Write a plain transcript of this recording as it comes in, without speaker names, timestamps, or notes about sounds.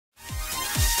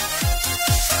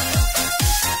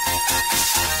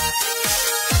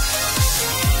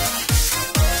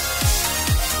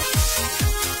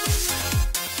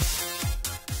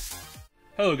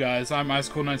Hello guys, I'm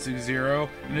IceCold960,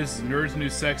 and this is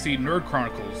NITNSE Nerd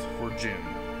Chronicles for June.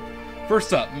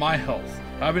 First up, my health.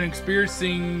 I've been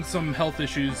experiencing some health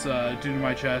issues due to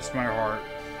my chest, my heart,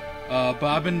 but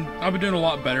I've been doing a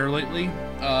lot better lately,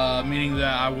 meaning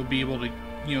that I will be able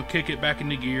to, kick it back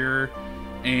into gear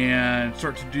and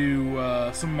start to do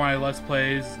some of my Let's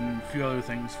Plays and a few other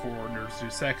things for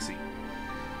NITNSE.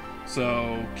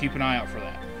 So keep an eye out for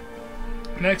that.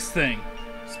 Next thing,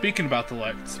 speaking about the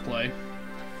Let's Play,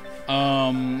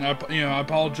 I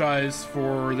apologize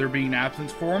for there being an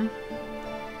absence for him,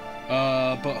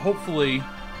 but hopefully,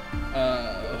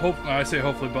 I say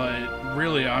hopefully, but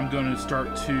really I'm going to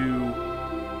start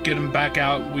to get him back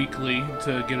out weekly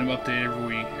to get him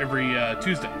updated every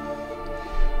Tuesday.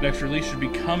 Next release should be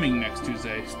coming next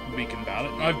Tuesday, speaking about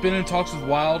it. I've been in talks with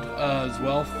Wild as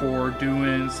well for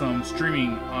doing some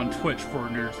streaming on Twitch for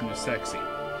NITNSE,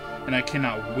 and I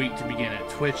cannot wait to begin it.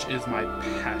 Twitch is my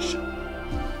passion.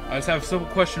 I just have a simple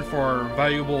question for our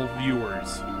valuable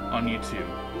viewers on YouTube.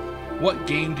 What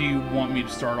game do you want me to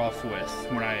start off with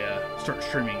when I start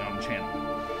streaming on the channel?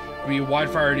 It'll be a wide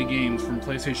variety of games from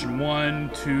PlayStation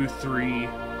 1, 2, 3,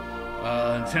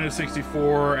 Nintendo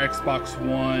 64, Xbox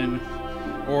One,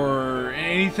 or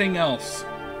anything else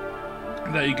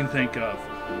that you can think of.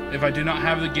 If I do not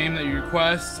have the game that you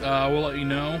request, I will let you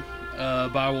know,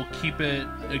 but I will keep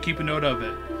a note of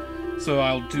it. So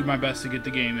I'll do my best to get the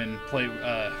game and play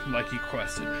like you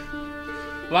requested.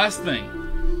 Last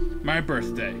thing, my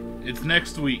birthday. It's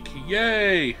next week.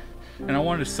 Yay! And I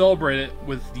wanted to celebrate it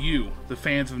with you, the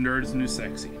fans of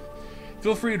NITNSE.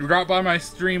 Feel free to drop by my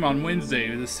stream on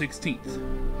Wednesday, the 16th.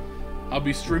 I'll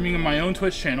be streaming on my own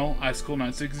Twitch channel,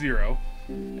 IceCold960,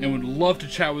 and would love to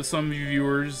chat with some of you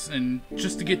viewers and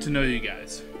just to get to know you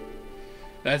guys.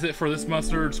 That's it for this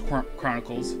month's Nerd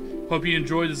Chronicles. Hope you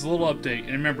enjoyed this little update,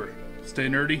 and remember, stay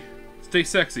nerdy, stay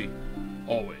sexy,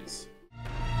 always.